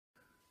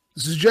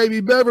This is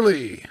JB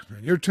Beverly,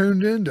 and you're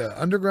tuned in to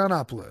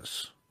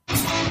Undergroundopolis. Lucky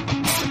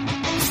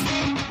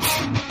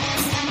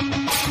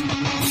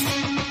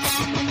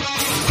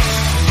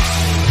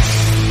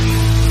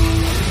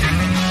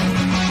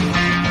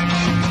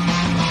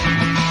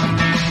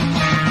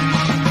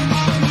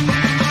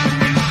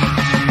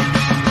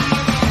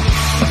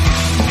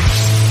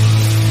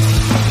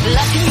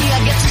I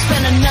get to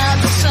spend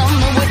another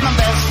summer with my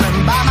best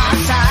friend by my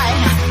side.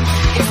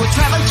 If we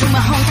travel to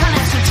my hometown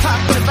as we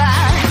talked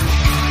about,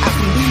 I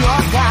can be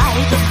your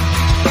guide.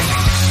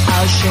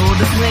 I'll show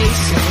the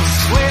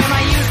places where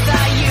my youth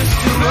I used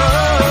to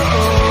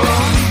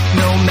roam.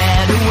 No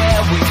matter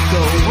where we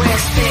go, we're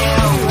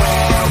still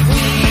where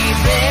we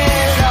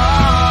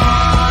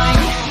belong.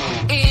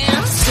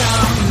 In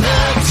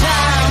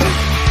summertime,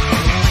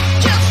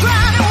 just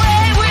run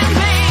away with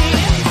me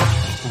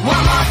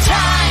one more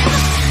time.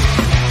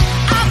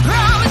 I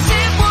promise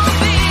it will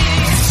be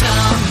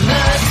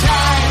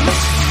summertime.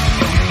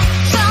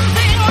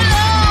 Something we'll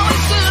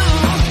always do.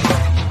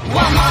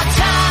 One more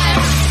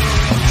time.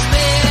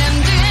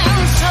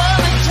 Spending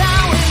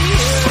summertime with you.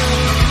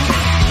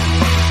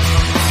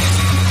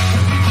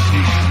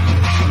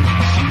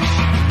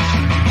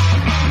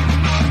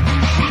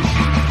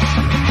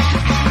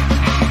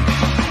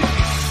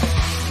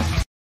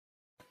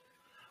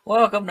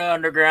 Welcome to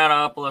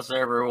Undergroundopolis,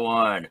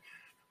 everyone.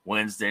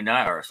 Wednesday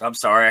night, or I'm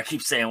sorry, I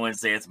keep saying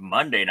Wednesday. It's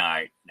Monday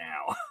night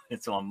now.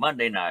 It's on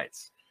Monday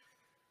nights.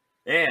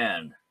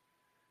 And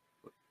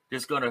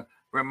just going to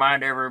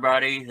remind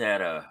everybody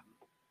that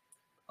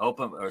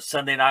open or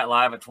Sunday Night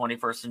Live at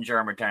 21st in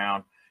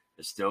Germantown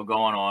is still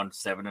going on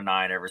 7 to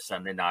 9 every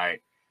Sunday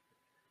night.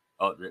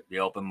 Oh, the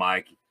open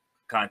mic.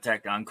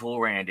 Contact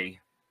Uncool Randy.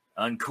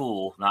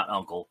 Uncool, not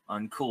Uncle.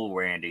 Uncool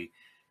Randy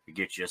to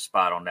get you a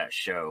spot on that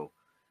show.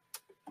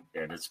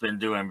 And it's been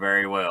doing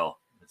very well.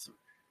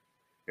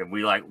 And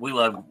we love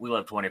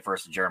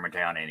 21st in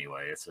Germantown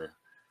anyway.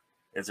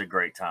 It's a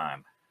great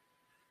time.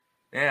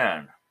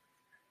 And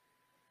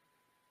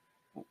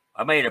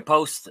I made a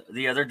post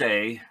the other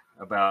day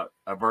about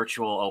a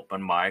virtual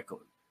open mic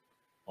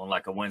on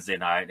like a Wednesday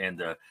night in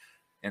the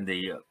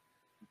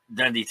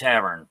Dundee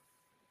Tavern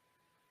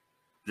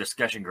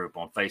discussion group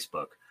on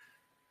Facebook,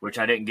 which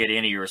I didn't get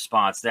any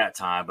response that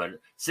time, but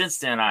since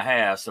then I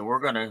have. So we're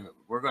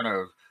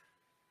gonna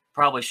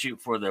probably shoot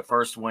for the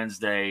first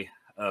Wednesday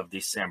of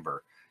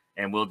December,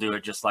 and we'll do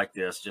it just like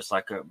this, just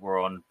like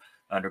we're on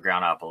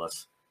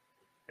Undergroundopolis,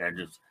 and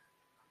just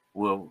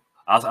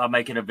I'll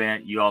make an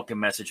event. You all can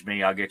message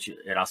me. I'll get you,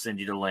 and I'll send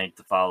you the link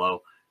to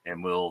follow,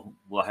 and we'll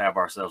have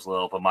ourselves a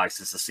little open mic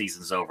since the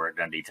season's over at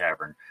Dundee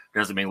Tavern.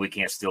 Doesn't mean we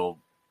can't still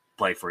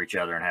play for each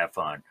other and have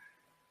fun.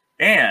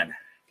 And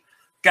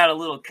got a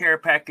little care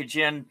package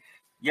in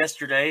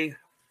yesterday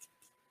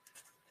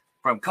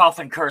from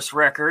Coffin Curse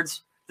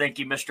Records. Thank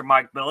you, Mr.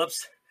 Mike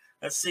Billups.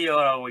 Let's see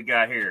what we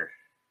got here.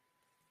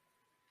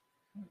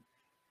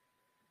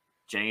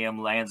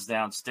 JM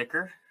Lansdowne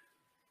sticker.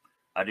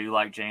 I do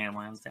like JM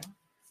Lansdowne.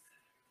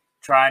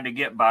 Trying to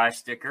Get By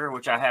sticker,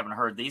 which I haven't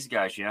heard these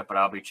guys yet, but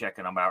I'll be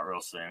checking them out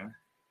real soon.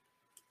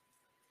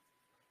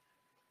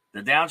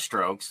 The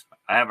Downstrokes,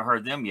 I haven't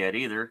heard them yet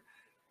either,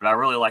 but I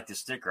really like this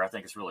sticker. I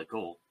think it's really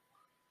cool.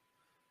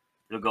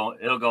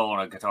 It'll go on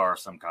a guitar of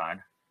some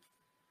kind.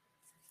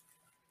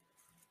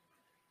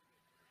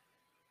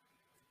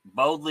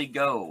 Boldly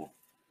Go.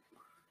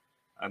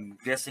 I'm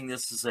guessing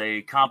this is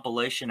a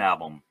compilation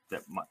album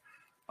that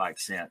Mike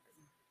sent.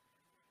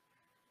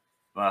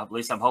 Well, at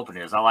least I'm hoping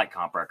it is. I like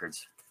comp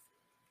records.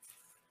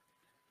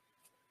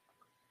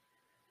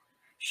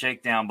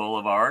 Shakedown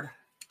Boulevard.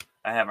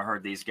 I haven't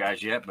heard these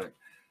guys yet, but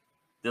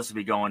this will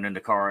be going in the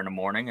car in the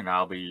morning, and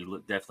I'll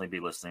definitely be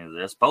listening to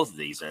this. Both of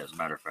these, as a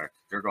matter of fact,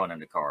 they're going in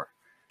the car.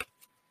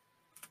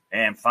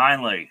 And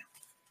finally,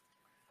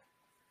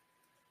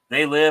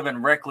 They Live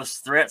in Reckless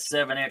Threat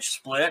 7-inch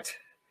split.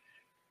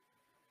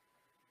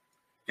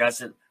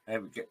 Guys,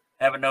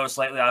 haven't noticed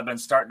lately, I've been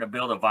starting to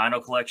build a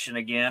vinyl collection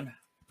again,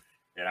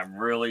 and I'm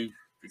really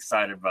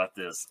excited about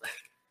this.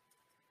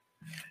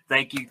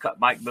 Thank you,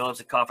 Mike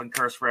Billups at Coffin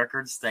Curse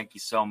Records. Thank you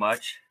so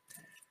much.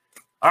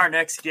 Our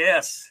next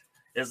guest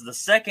is the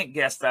second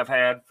guest I've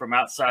had from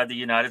outside the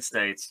United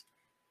States.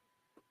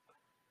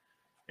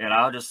 And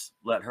I'll just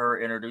let her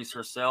introduce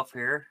herself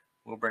here.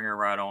 We'll bring her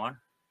right on.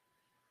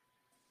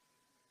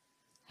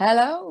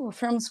 Hello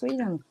from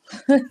Sweden.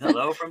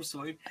 Hello from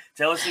Sweden.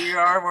 Tell us who you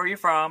are, where you're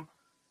from.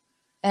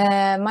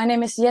 My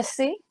name is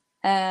Jessie,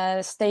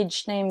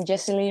 stage name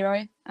Jessie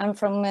Leroy. I'm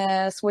from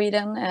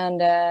Sweden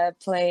and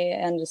play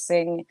and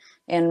sing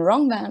in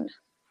Wrong Band.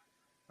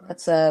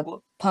 That's a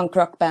punk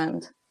rock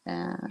band.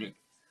 And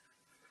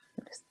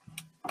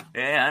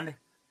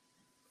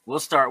we'll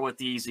start with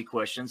the easy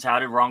questions. How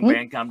did Wrong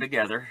Band come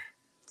together?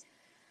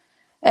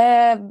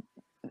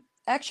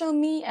 Actually,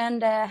 me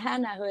and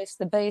Hannah, who is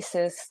the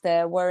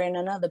bassist, were in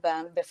another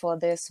band before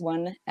this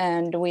one,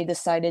 and we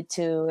decided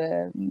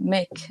to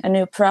make a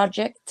new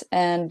project.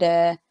 And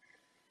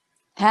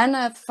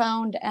Hannah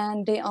found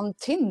Andy on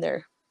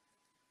Tinder,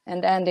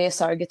 and Andy is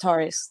our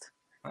guitarist.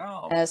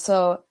 Oh.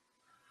 So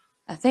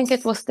I think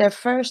it was their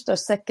first or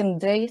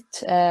second date.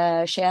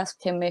 She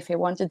asked him if he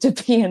wanted to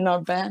be in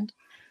our band.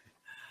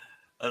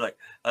 I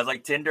was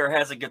like, Tinder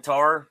has a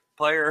guitar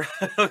player.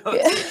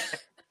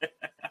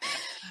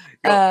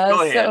 Yeah.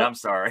 Go ahead. So I'm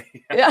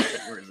sorry. I yeah,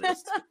 couldn't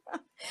resist.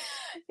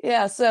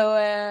 yeah.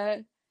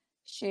 So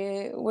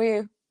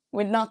we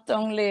not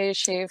only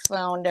she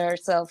found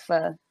herself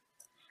a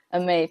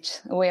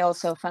mate, we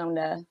also found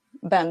a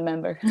band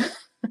member.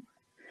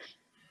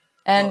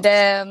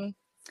 And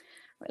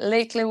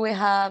lately we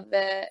have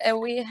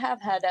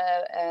had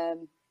a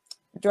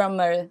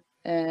drummer,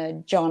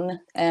 John,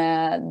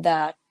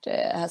 that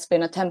has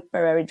been a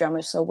temporary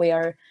drummer. So we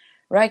are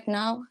right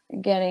now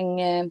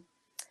getting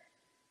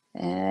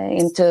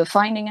into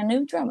finding a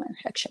new drummer,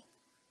 actually.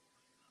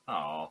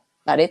 Oh,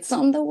 But it's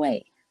on the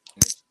way.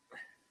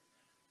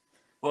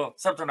 well,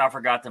 something I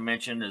forgot to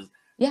mention is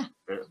Yeah.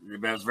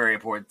 that was very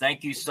important.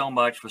 Thank you so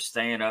much for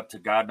staying up to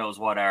God knows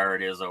what hour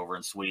it is over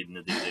in Sweden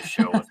to do this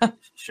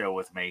show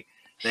with me.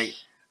 They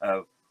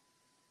a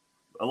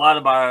lot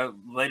of my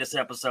latest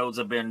episodes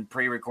have been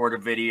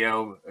pre-recorded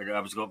video. I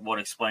was going to want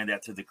to explain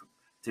that to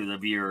the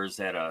viewers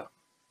that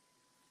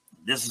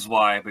this is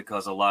why,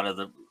 because a lot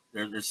of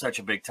there's such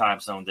a big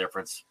time zone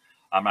difference.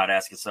 I'm not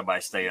asking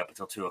somebody to stay up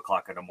until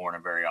 2:00 in the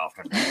morning very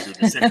often to do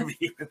this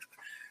interview.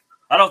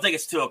 I don't think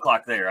it's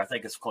 2:00 there. I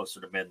think it's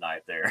closer to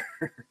midnight there.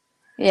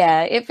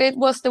 Yeah, if it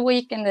was the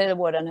weekend, it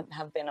wouldn't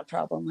have been a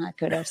problem. I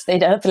could have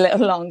stayed up a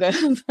little longer.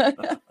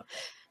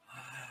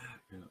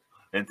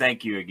 And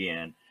thank you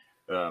again.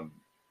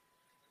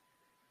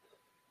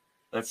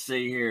 Let's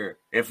see here.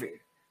 If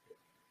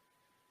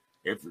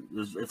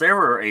there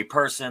were a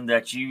person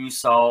that you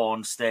saw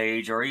on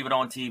stage or even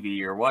on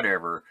TV or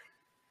whatever,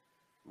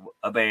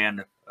 a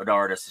band, an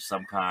artist of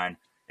some kind,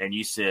 and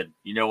you said,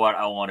 you know what,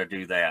 I want to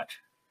do that.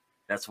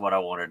 That's what I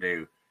want to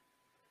do.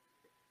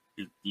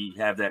 You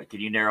have that?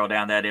 Can you narrow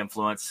down that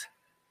influence?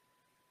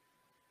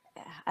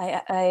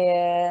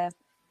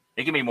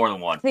 It can be more than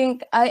one.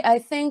 I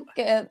think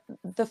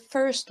the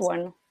first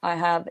one I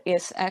have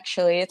is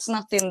actually, it's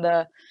not in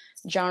the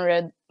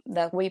genre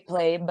that we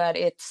play, but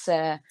it's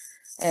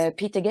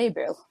Peter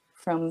Gabriel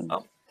from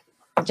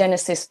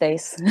Genesis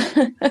days.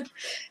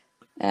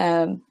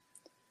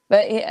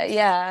 But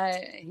yeah,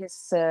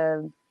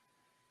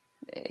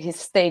 his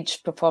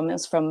stage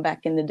performance from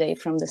back in the day,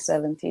 from the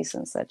 70s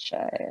and such,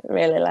 I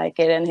really like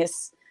it, and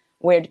his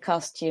weird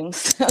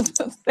costumes and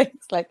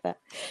things like that.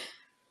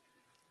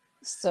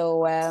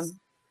 So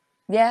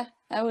yeah,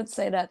 I would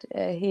say that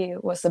he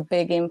was a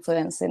big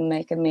influence in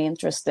making me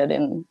interested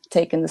in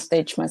taking the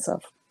stage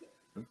myself.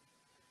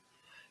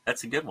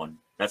 That's a good one.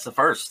 That's the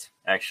first,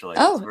 actually.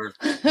 Oh.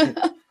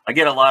 I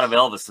get a lot of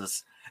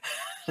Elvises.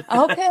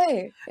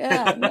 Okay.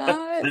 Yeah.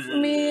 No, for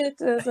me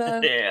it is.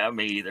 Yeah,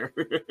 me either.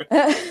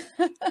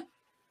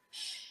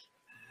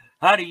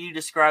 How do you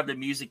describe the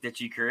music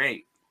that you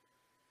create?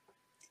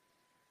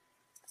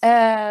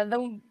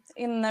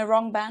 In the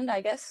wrong band,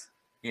 I guess.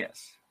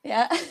 Yes.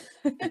 Yeah.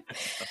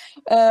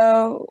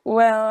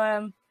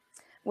 Well,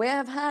 we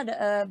have had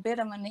a bit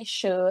of an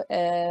issue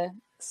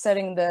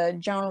setting the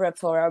genre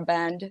for our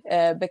band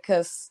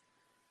because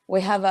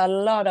we have a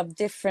lot of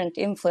different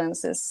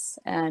influences,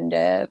 and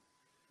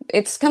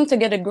it's come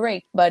together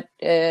great, but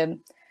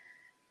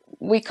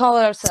we call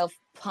ourselves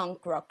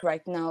punk rock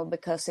right now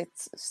because it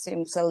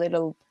seems a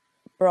little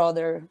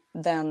broader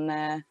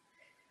than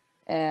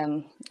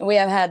we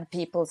have had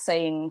people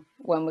saying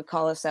when we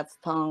call ourselves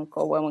punk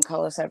or when we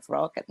call ourselves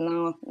rock,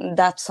 no,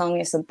 that song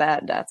isn't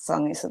that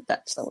song isn't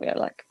that. So we are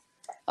like,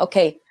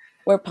 okay,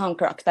 we're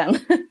punk rock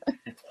then.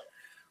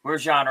 We're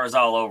genres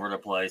all over the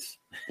place.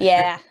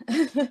 Yeah.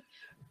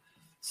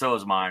 So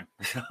is mine.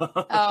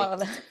 Oh,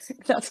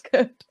 that's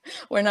good.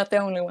 We're not the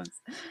only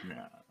ones.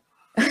 No.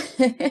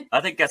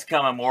 I think that's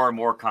coming more and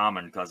more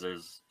common because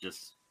there's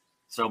just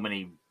so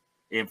many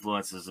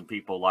influences and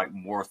people like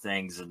more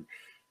things than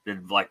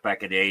like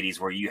back in the 80s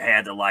where you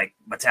had to like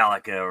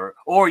Metallica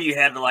or you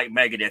had to like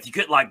Megadeth. You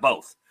couldn't like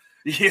both.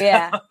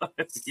 Yeah,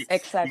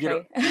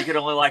 exactly. You could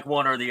only like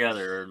one or the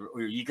other,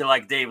 or you could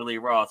like David Lee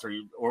Roth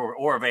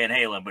or Van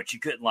Halen, but you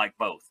couldn't like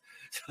both.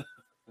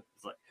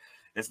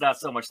 It's not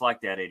so much like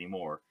that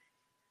anymore.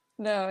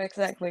 No,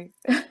 exactly.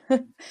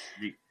 Do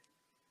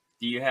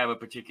you have a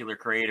particular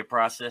creative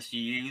process you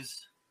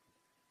use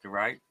to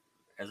write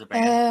as a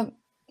band?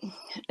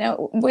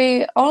 Now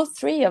we all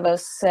three of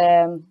us,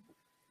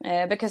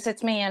 because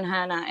it's me and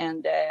Hannah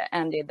and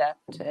Andy that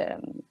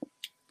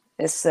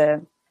is,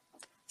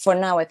 for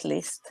now at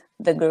least,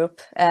 the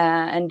group,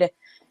 and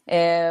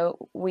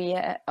we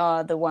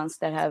are the ones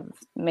that have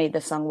made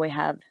the song we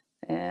have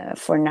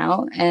for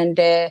now, and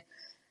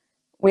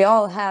we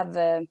all have.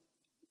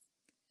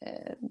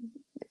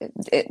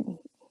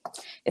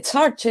 It's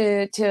hard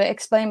to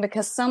explain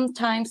because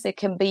sometimes it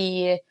can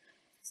be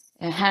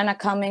Hannah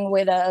coming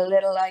with a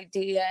little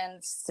idea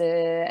and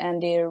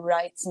Andy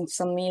writing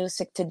some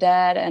music to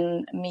that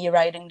and me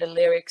writing the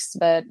lyrics,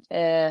 but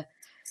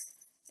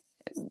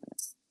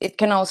it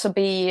can also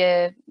be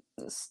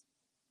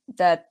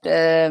that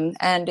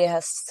Andy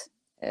has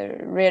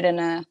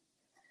written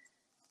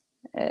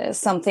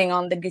something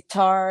on the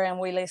guitar, and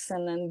we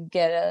listen and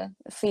get a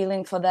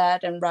feeling for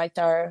that and write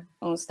our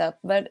own stuff.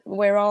 But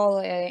we're all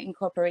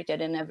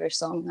incorporated in every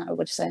song, I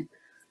would say.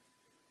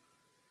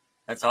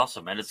 That's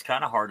awesome, and it's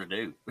kind of hard to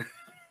do.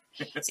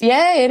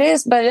 Yeah, it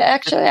is. But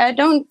actually, I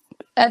don't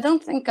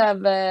think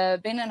I've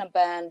been in a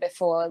band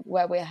before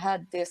where we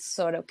had this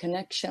sort of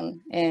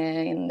connection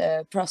in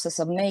the process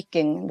of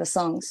making the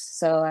songs.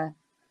 So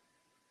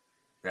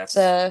That's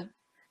it's a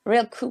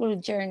real cool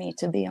journey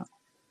to be on.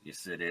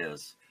 Yes, it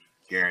is.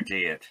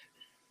 Guarantee it.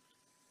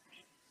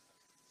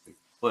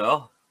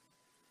 Well,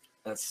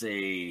 let's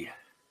see.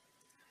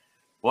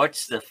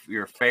 What's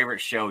your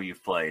favorite show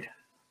you've played?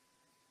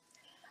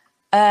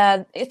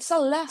 It's our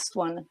last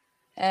one.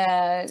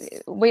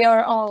 We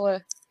are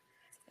all.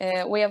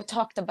 We have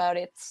talked about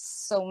it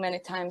so many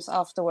times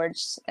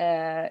afterwards.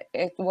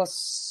 It was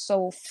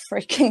so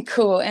freaking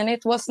cool, and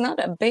it was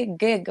not a big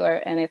gig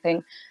or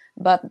anything,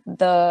 but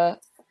the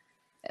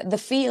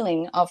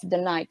feeling of the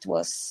night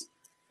was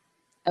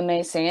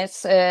amazing.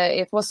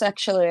 It was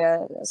actually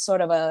a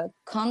sort of a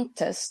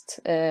contest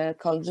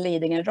called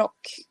Leading a Rock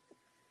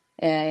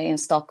in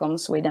Stockholm,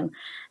 Sweden,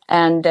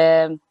 and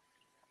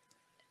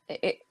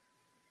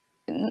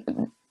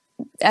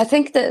I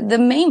think the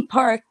main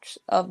part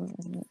of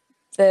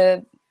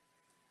the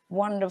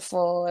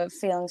wonderful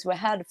feelings we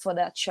had for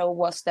that show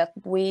was that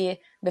we,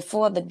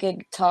 before the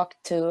gig,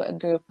 talked to a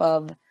group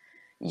of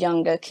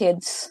younger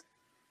kids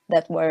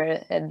that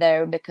were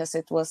there because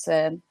it was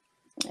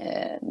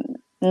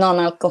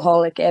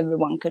non-alcoholic.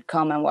 Everyone could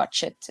come and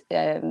watch it,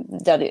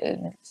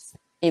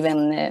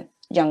 even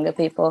younger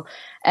people.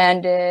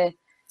 And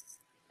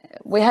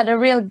we had a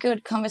real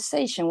good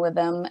conversation with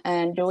them,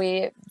 and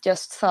we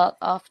just thought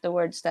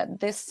afterwards that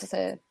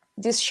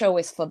this show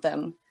is for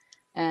them.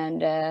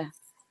 And I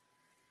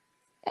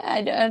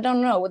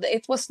don't know,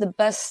 it was the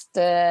best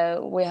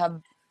we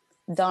have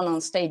done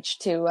on stage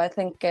too. I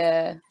think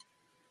we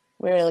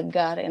really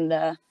got in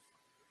the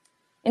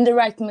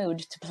right mood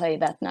to play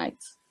that night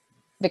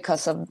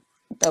because of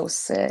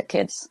those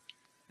kids.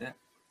 Yeah,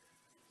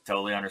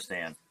 totally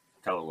understand.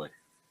 Totally.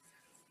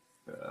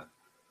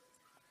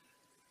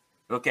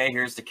 Okay,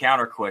 here's the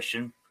counter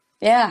question.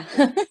 Yeah.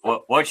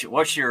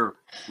 What's your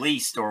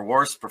least or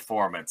worst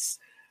performance?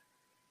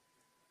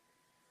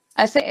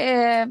 I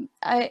think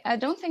I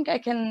don't think I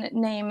can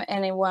name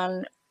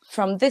anyone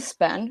from this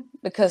band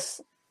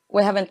because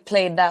we haven't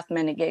played that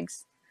many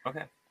gigs.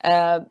 Okay.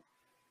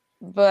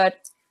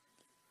 But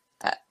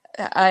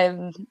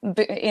I've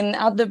in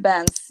other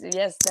bands,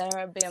 yes, there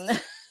have been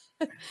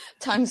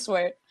times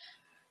where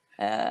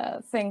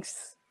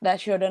things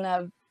that shouldn't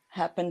have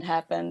happened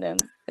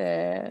and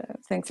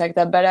things like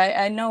that. But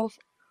I know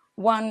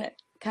one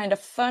kind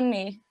of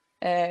funny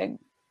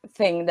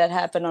thing that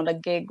happened on a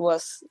gig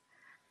was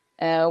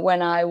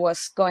when I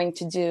was going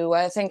to do,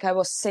 I think I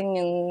was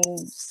singing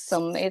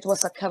it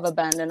was a cover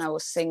band, and I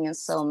was singing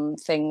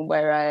something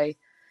where I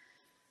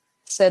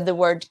said the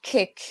word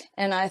kick,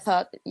 and I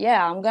thought,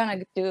 yeah, I'm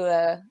gonna do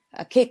a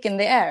kick in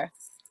the air,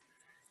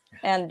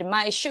 and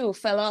my shoe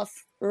fell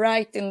off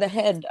right in the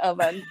head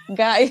of a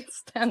guy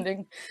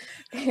standing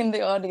in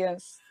the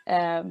audience.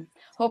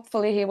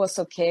 Hopefully he was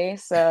okay,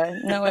 so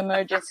no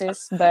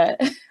emergencies, but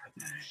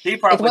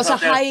it was a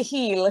high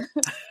heel.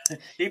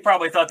 He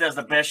probably thought that was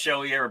the best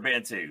show he ever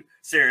been to.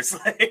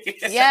 Seriously.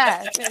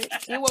 Yeah,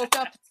 he woke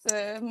up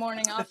the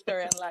morning after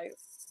and like,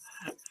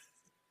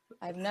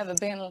 I've never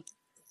been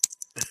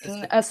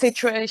in a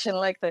situation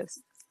like this.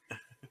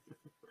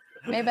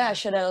 Maybe I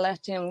should have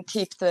let him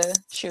keep the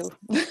shoe.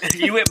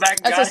 You went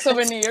back as a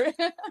souvenir.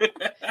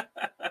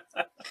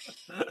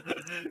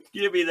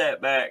 Give me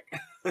that back.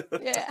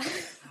 Yeah.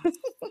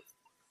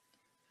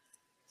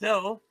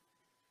 So,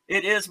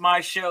 it is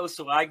my show,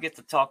 so I get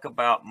to talk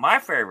about my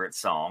favorite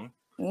song,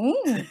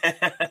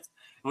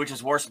 which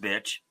is "Worst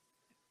Bitch."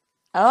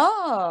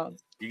 Oh.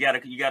 You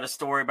got a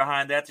story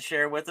behind that to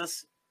share with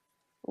us?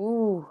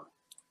 Ooh.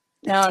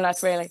 No,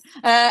 not really.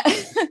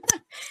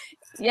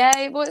 Yeah,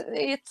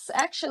 it's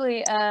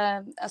actually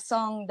a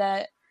song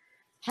that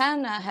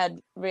Hannah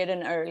had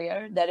written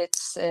earlier. That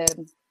it's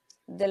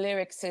the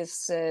lyrics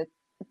is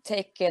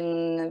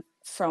taken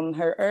from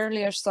her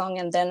earlier song,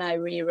 and then I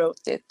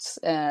rewrote it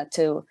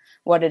to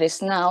what it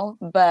is now.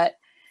 But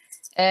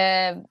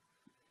I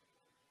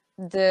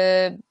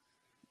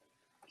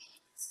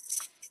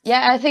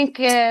think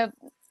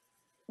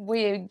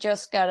we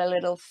just got a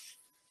little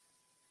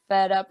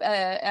fed up.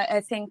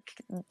 I think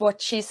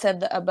what she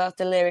said about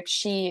the lyrics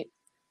she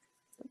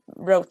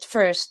wrote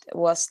first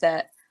was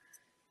that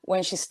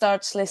when she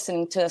starts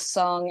listening to a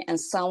song and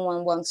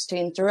someone wants to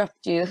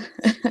interrupt you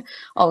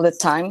all the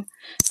time.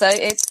 So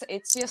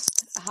it's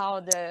just how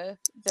the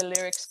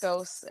lyrics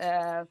goes.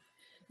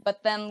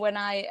 But then when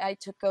I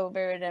took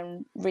over it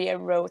and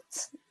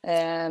rewrote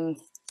the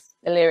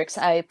lyrics,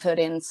 I put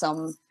in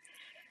some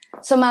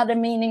other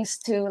meanings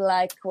too,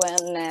 like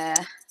when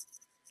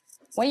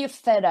you're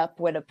fed up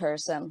with a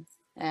person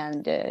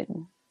and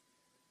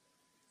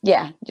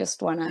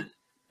just wanna.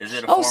 Is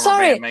it a former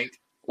bandmate?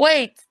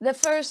 Wait, the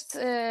first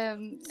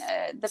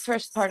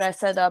part I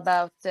said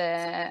about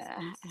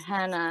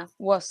Hannah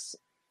was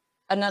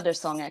another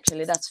song.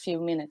 Actually, that's few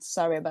minutes.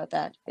 Sorry about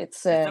that.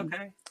 It's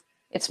okay.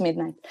 It's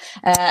midnight.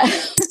 Uh,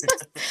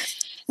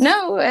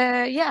 no,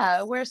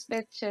 yeah, Worst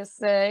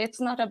Bitches. It's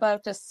not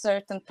about a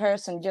certain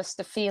person, just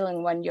the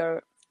feeling when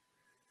you're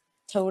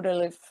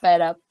totally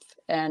fed up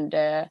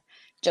and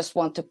just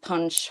want to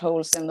punch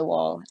holes in the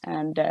wall.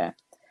 And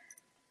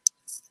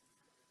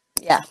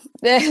yeah,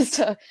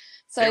 so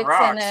It it's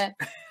rocks.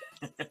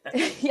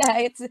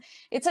 yeah,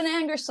 it's an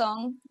anger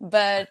song,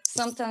 but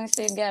sometimes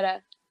you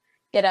gotta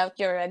get out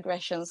your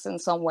aggressions in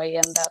some way,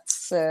 and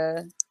that's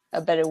a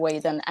better way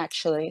than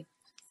actually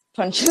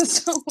punching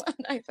someone,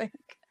 I think.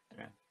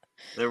 Yeah.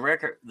 The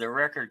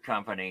record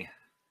company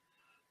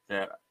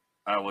that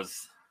I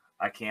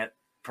can't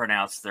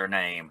pronounce their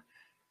name,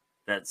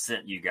 that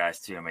sent you guys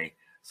to me.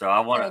 So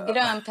I want to.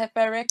 Grön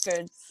Pepper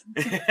Records.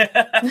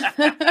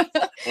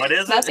 What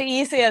is Not it? the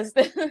easiest.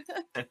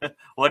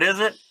 What is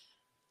it?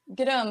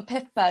 Grön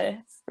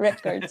Pepper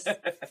Records.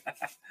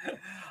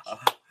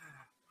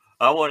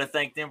 I want to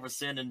thank them for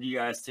sending you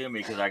guys to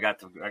me, because I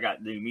got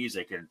new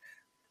music, and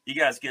you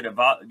guys get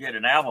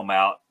an album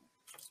out.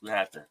 We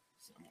have to.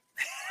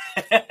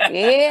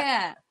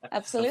 Yeah,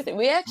 absolutely.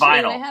 We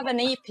Vinyl. have an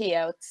EP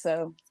out,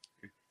 so.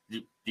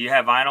 Do you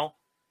have vinyl?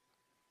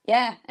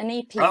 Yeah, an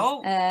EP.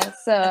 Oh.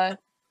 So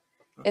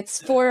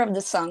it's 4 of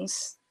the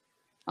songs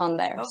on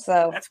there. Oh,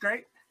 so that's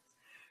great.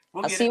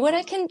 I'll see what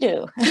I can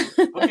do.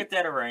 We'll get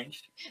that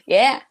arranged.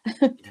 Yeah.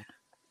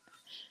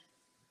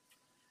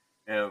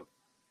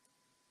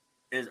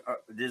 Is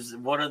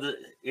one of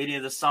any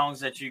of the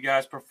songs that you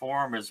guys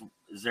perform, is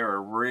there a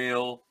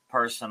real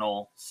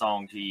personal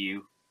song to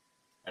you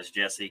as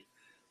Jesse?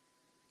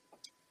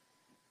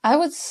 I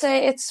would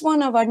say it's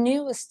one of our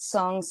newest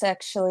songs,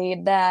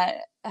 actually,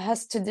 that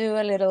has to do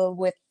a little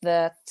with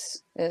that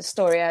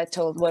story I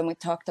told when we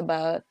talked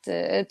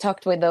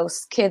with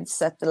those kids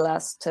at the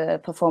last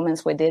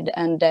performance we did,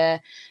 and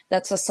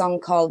that's a song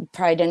called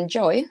Pride and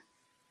Joy.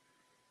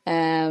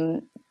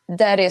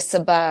 That is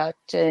about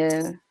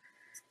the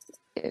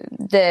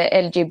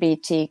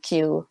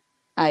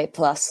LGBTQI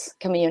plus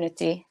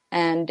community,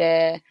 and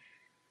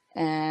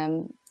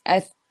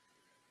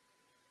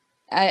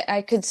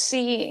I could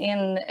see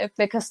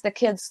because the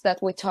kids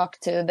that we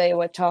talked to, they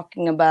were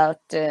talking about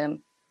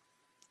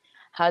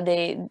how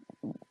they,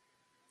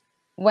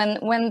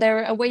 when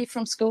they're away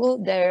from school,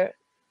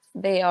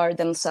 they are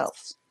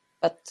themselves,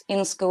 but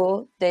in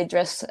school they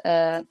dress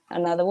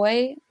another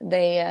way.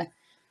 They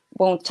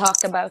won't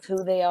talk about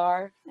who they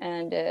are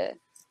and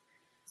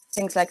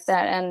things like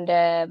that. And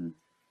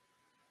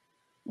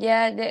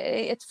yeah,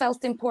 it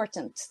felt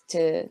important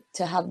to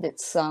have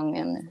this song,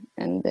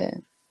 and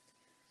it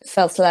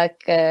felt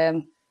like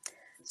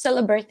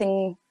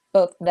celebrating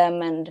both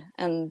them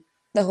and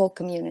the whole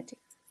community.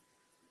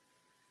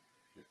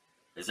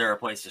 Is there a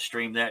place to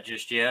stream that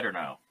just yet, or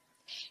no?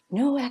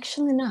 No,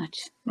 actually not.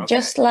 Okay.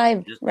 Just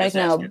live right just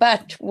now. asking.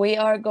 But we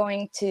are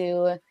going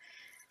to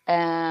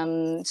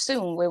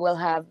soon. We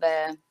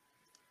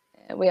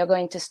are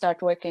going to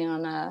start working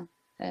on a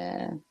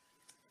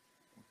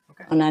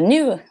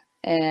new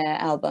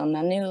album,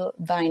 a new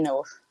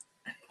vinyl.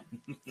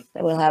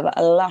 That will have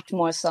a lot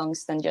more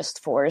songs than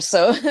just 4.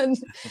 So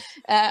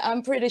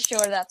I'm pretty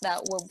sure that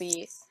will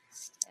be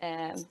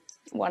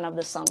one of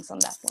the songs on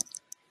that one.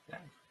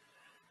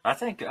 I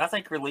think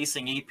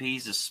releasing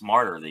EPs is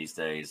smarter these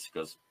days,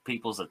 because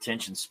people's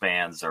attention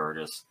spans are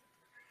just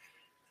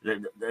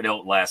they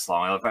don't last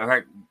long. In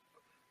fact,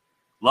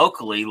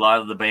 locally, a lot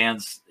of the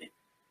bands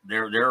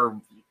they're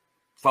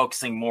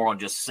focusing more on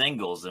just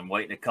singles and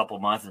waiting a couple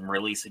months and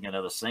releasing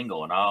another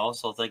single. And I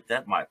also think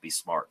that might be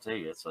smart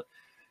too. It's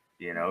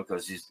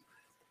because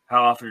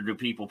how often do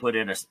people put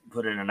in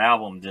an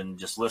album then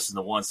just listen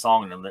to one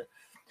song and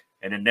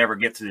then never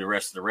get to the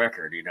rest of the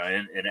record,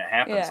 and it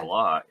happens a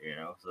lot,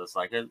 so it's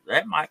like,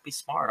 that might be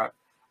smart.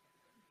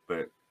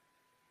 But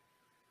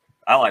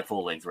I like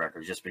full-length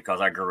records just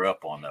because I grew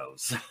up on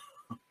those.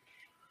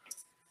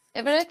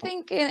 Yeah, but I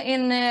think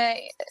in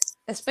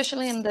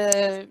especially in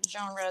the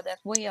genre that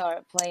we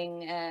are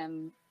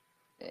playing,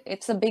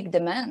 it's a big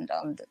demand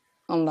on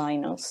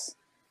vinyls.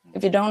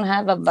 If you don't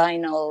have a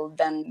vinyl,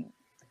 then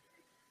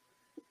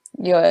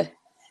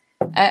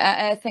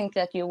I think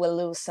that you will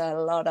lose a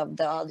lot of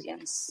the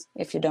audience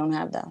if you don't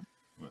have that.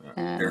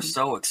 They're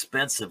so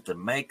expensive to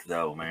make,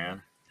 though,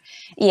 man.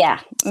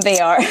 Yeah, they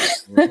are.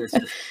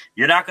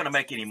 You're not going to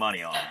make any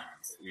money on them,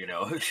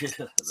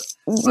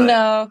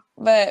 No,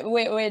 but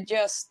we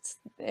just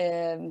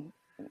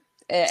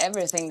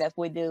everything that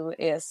we do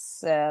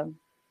is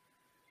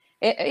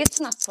it's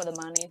not for the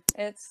money.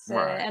 It's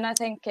right. And I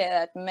think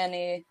that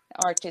many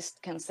artists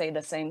can say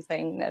the same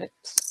thing, that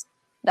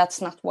that's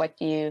not why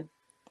you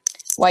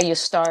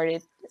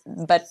started.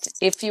 But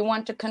if you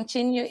want to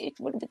continue, it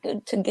would be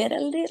good to get a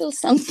little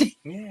something.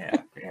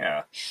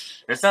 Yeah.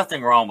 There's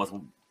nothing wrong with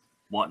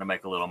wanting to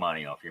make a little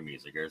money off your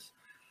music.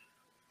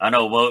 I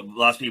know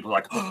lots of people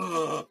are like,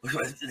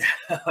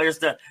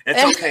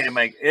 it's okay to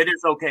make it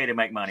is okay to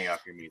make money off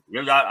your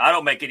music. I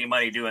don't make any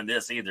money doing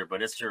this either,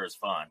 but it sure is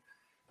fun.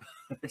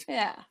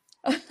 Yeah.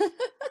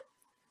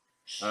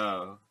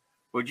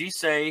 Would you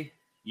say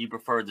you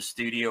prefer the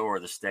studio or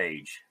the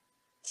stage?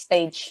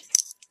 Stage.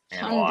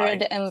 And why?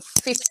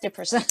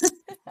 150%.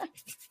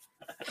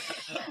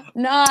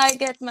 No, I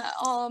get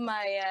all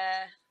my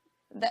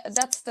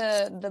that's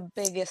the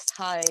biggest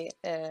high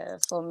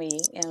for me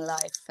in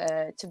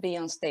life, to be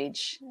on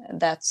stage.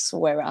 That's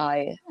where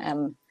I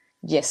am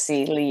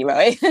Jesse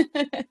Leroy.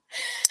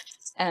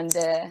 And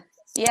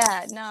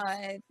yeah, no,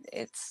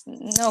 it's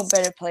no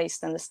better place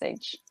than the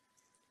stage.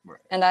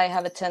 Right. And I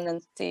have a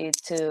tendency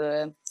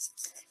to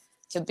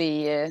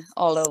be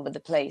all over the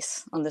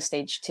place on the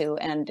stage too,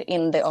 and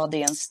in the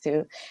audience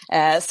too.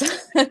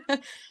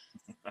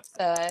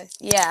 So,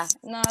 yeah,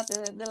 no,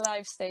 the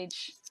live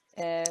stage.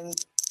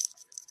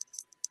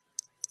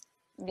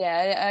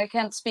 Yeah, I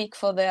can't speak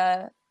for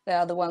the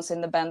other ones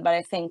in the band, but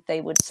I think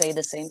they would say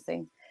the same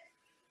thing.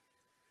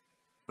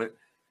 But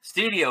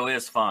studio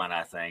is fun,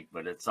 I think,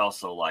 but it's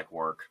also like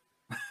work.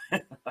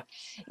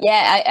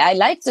 Yeah, I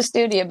like the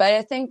studio, but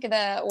I think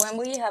that when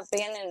we have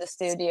been in the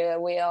studio,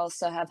 we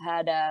also have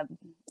had a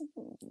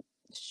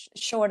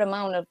short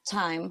amount of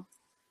time.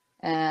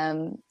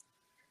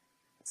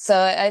 So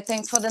I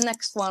think for the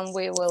next one,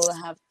 we will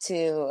have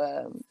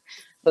to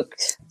book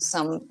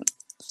some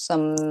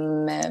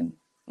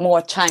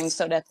more time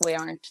so that we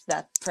aren't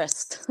that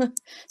pressed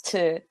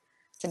to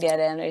get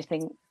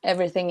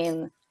everything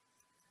in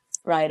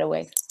right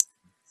away.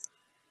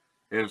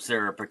 Is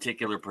there a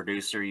particular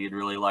producer you'd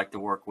really like to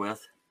work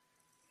with?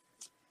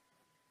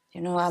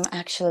 I'm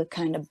actually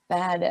kind of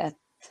bad at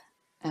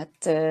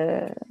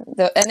and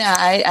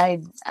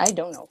I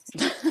don't know.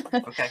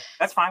 Okay,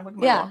 that's fine. We can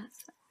move Yeah. on.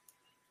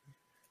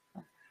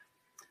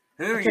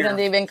 I couldn't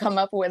even come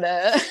up with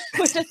a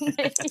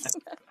name.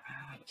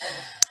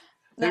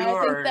 No,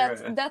 I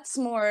think that's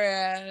more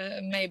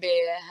maybe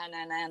Hannah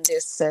and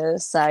Andy's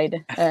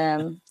side.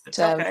 It's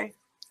okay.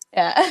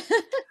 Yeah.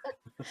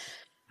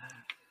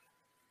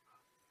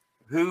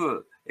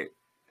 Who,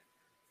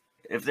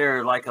 if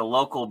they're like a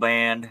local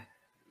band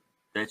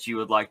that you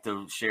would like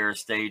to share a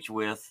stage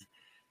with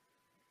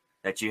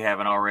that you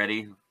haven't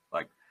already,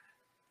 like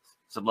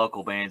some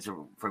local bands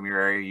from your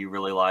area you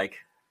really like?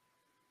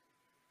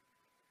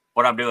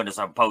 What I'm doing is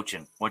I'm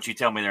poaching. Once you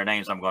tell me their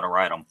names, I'm going to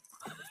write them.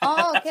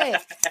 Oh, okay.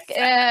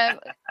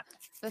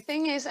 The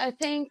thing is, I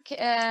think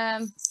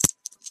that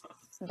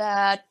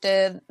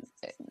the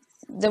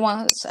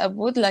ones I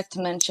would like to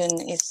mention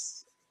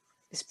is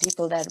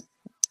people that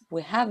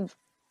we have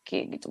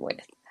gigged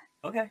with.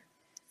 Okay.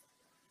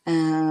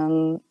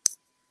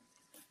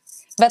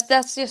 But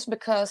that's just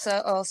because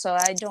also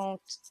I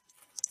don't.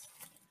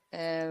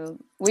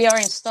 We are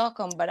in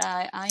Stockholm, but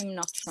I'm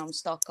not from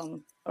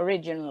Stockholm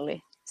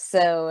originally,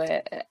 so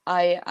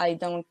I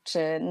don't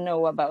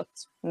know about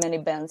many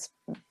bands,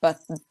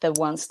 but the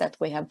ones that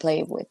we have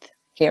played with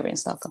here in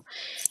Stockholm.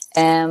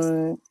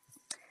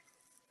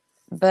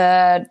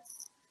 But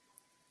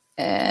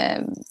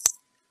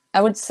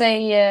I would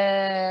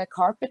say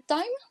Carpet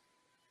Time.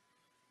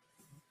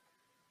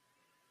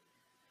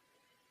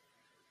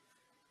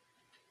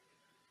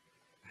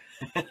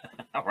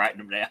 I'm writing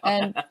them down.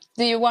 And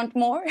do you want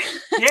more?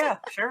 Yeah,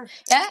 sure.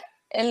 Yeah,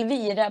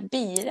 Elvira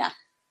Bira.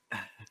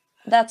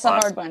 That's a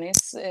hard one.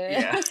 It's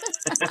yeah.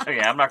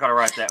 Yeah, I'm not going to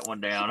write that one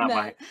down.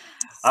 No.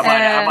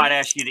 I might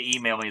ask you to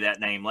email me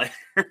that name later.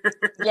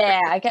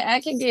 Yeah, I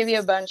can give you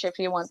a bunch if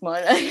you want more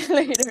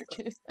later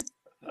too.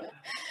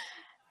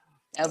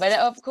 But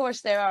of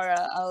course, there are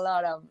a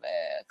lot of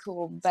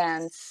cool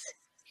bands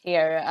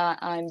here.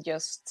 I'm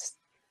just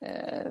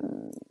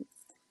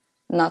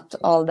not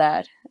all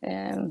that.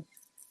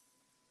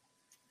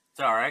 It's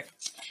all right.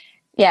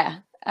 Yeah,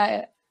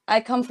 I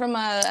come from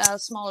a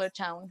smaller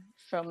town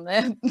from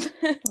the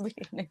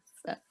beginning.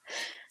 So.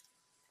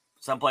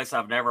 Someplace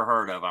I've never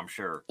heard of, I'm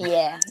sure.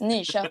 Yeah,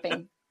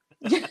 Nyköping.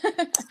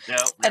 No,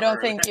 I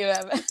don't think you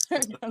have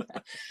heard of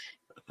that.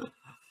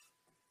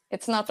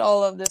 It's not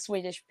all of the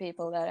Swedish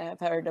people that have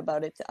heard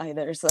about it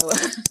either, so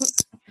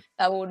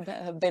that would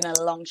have been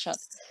a long shot.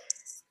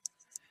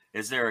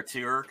 Is there a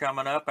tour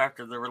coming up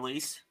after the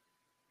release?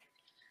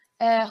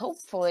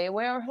 Hopefully,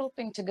 we are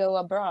hoping to go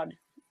abroad.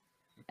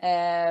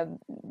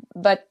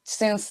 But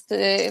since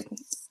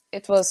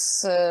it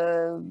was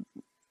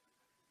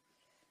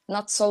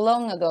not so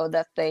long ago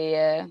that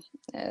they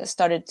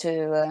started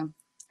to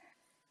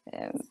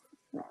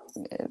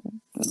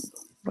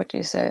what do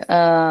you say?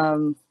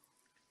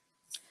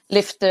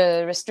 Lift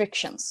the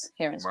restrictions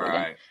here in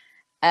Sweden.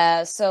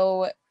 Right.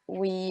 So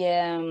we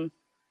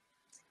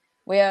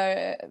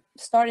are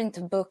starting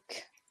to book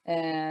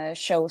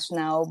shows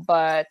now,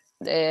 but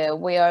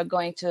we are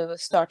going to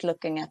start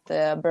looking at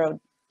the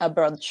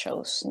abroad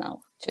shows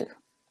now too.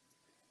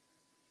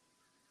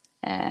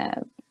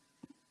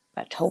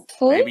 But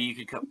hopefully, maybe you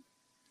could come.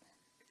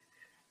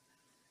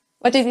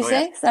 What did you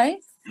say? Sorry.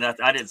 No,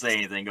 I didn't say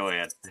anything. Go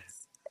ahead.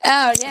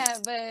 Oh yeah,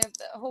 but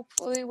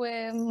hopefully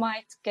we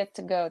might get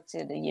to go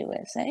to the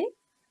USA.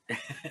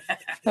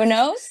 Who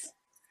knows?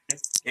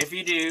 If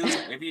you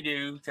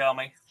do, tell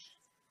me.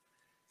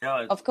 Tell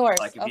us, Of course,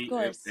 like of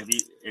course.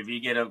 if you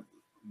get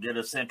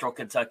a Central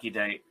Kentucky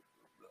date,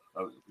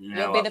 you You'll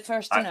know, be the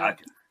first to know.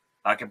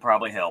 I can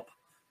probably help.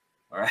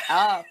 All right.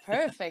 Ah,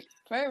 perfect,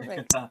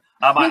 perfect.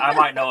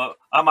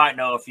 I might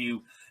know a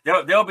few.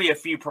 There'll be a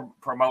few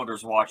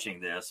promoters watching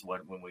this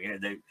when we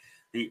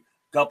the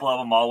couple of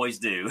them always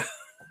do.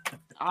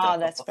 Ah,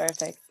 that's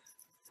perfect.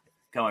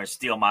 Come and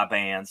steal my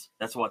bands.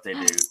 That's what they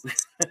do.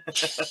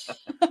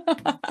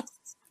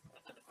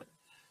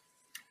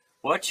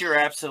 What's your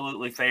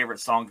absolutely favorite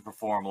song to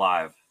perform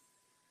live?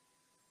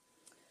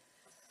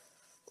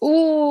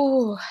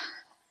 Ooh,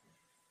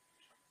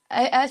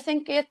 I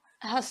think it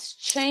has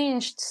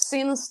changed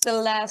since the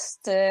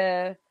last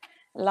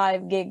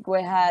live gig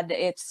we had.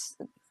 It's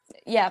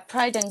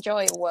Pride and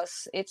Joy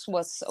was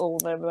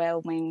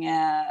overwhelming.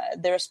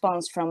 The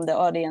response from the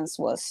audience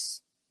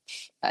was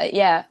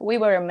we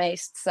were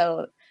amazed.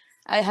 So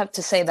I have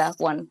to say that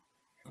one.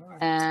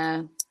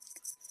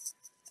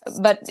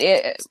 But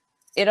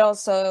it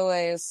also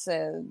is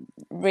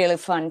really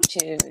fun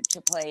to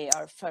play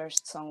our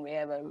first song we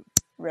ever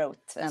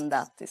wrote, and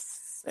that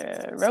is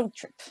Road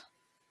Trip.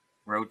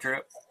 Road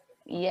Trip?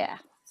 Yeah.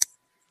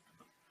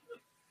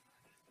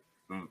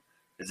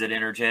 Is it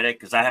energetic?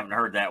 Because I haven't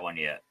heard that one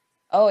yet.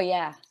 Oh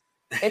yeah,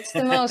 it's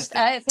the most.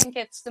 I think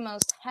it's the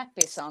most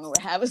happy song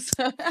we have.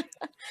 So.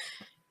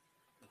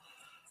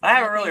 I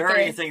haven't really heard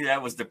anything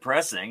that was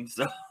depressing.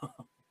 So.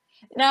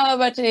 No,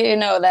 but you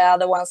know the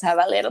other ones have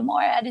a little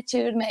more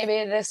attitude.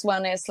 Maybe this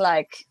one is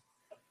like,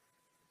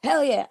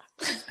 hell yeah.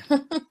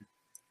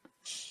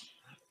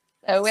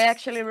 We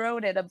actually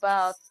wrote it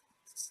about.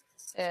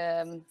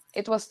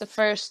 It was the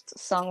first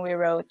song we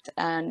wrote,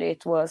 and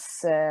it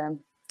was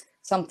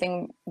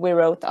something we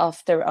wrote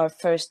after our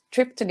first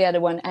trip together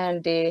when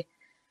Andy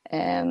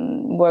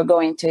were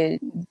going to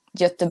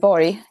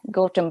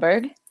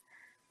Gothenburg,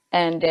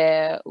 and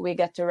we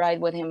got to ride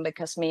with him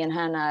because me and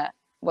Hannah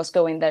was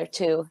going there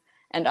too.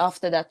 And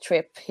after that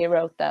trip, he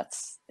wrote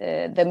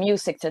the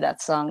music to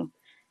that song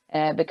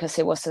because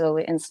he was so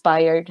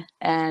inspired.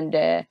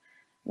 And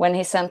when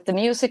he sent the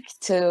music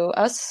to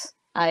us,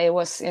 I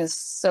was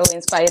so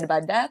inspired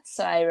by that,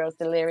 so I wrote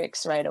the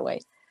lyrics right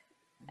away,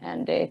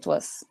 and it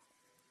was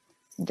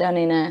done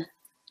in a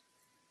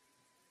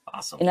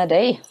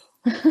day.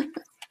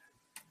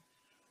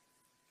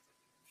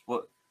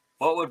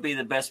 What would be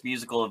the best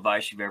musical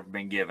advice you've ever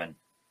been given?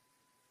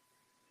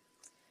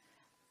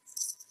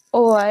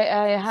 Oh,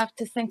 I have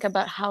to think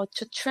about how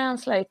to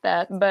translate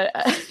that, but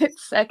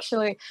it's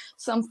actually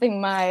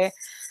something my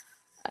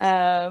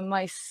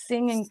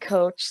singing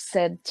coach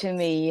said to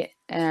me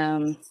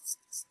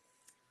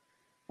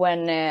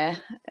when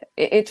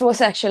it was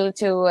actually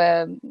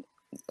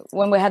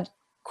when we had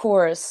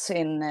chorus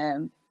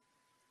in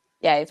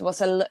it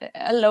was a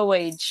low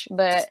age,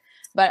 but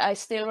I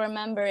still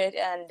remember it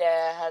and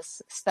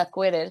has stuck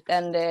with it.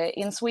 And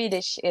in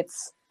Swedish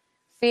it's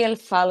fel,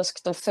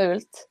 falskt och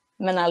fult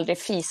men aldrig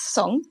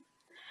fissång.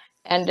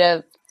 And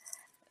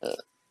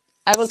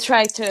I will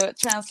try to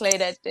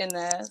translate it in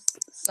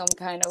some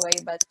kind of way,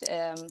 but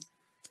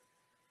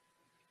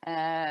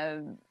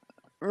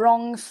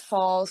wrong,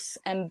 false,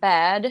 and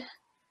bad,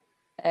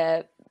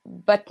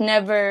 but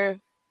never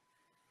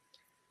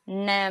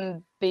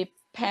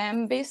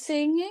namby-pamby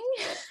singing.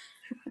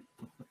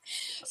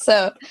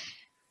 so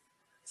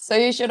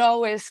you should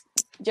always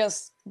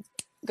just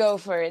go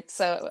for it.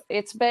 So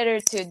it's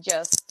better to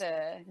just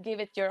give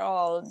it your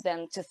all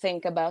than to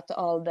think about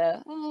all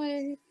the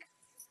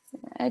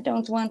I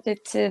don't want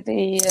it to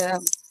be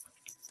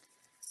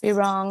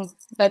wrong,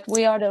 but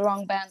we are the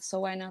wrong band, so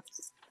why not?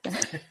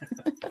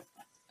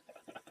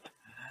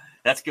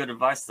 That's good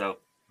advice, though.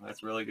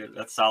 That's really good.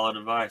 That's solid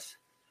advice.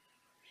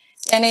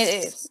 And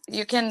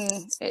you can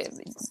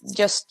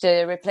just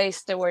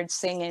replace the word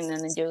singing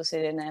and use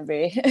it in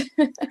every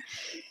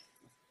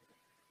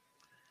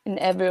in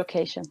every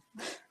occasion.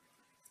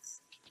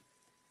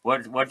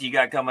 What do you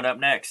got coming up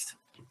next?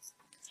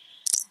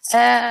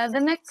 The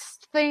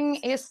next thing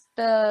is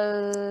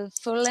the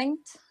full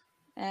length.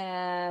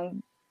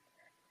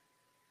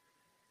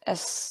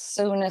 As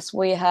soon as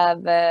we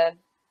have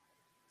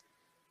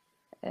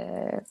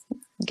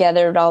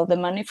gathered all the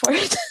money for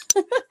it.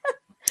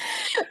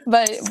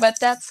 but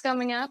that's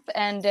coming up,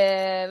 and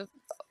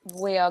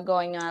we are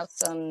going out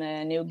on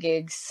new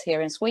gigs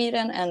here in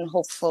Sweden, and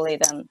hopefully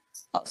then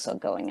also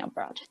going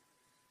abroad.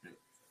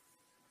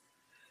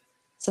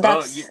 So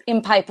that's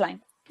in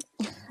pipeline.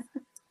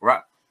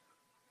 Right.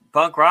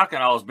 Punk rock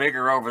and all is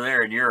bigger over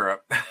there in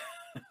Europe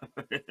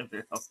than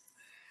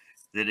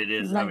it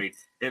is. I mean,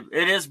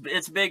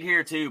 it's big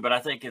here too, but I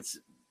think it's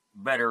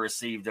better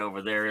received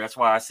over there. That's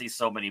why I see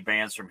so many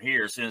bands from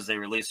here. As soon as they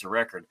release a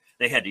record,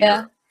 they head to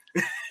Europe.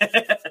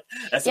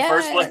 That's the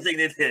first thing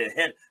they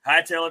did.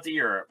 Hightail it to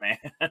Europe, man.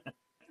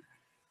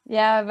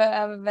 Yeah,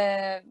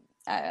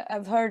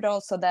 I've heard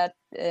also that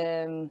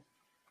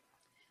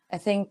I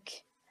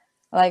think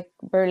like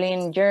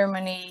Berlin,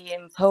 Germany,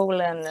 and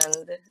Poland,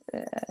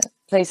 and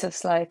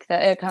places like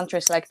that,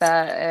 countries like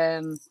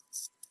that.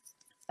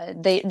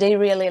 They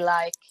really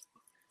like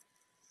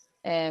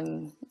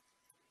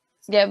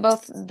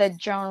both the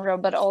genre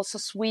but also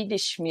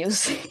Swedish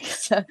music.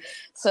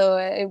 So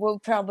it will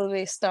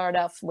probably start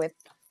off with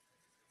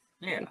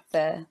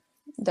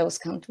those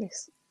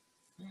countries.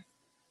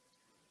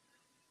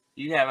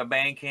 Do you have a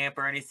Bandcamp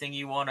or anything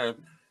you want to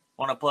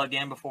plug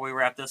in before we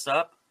wrap this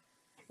up?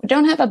 We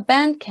don't have a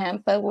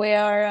Bandcamp, but we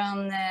are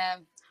on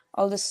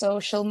all the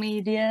social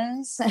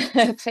medias: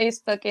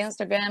 Facebook,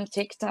 Instagram,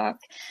 TikTok,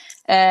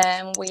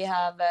 and we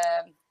have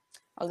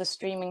all the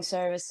streaming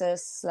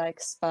services like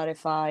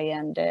Spotify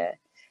and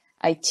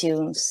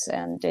iTunes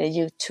and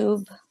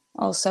YouTube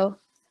also.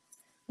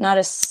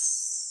 I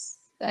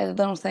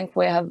don't think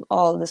we have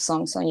all the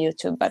songs on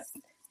YouTube, but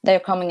they're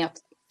coming up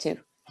too.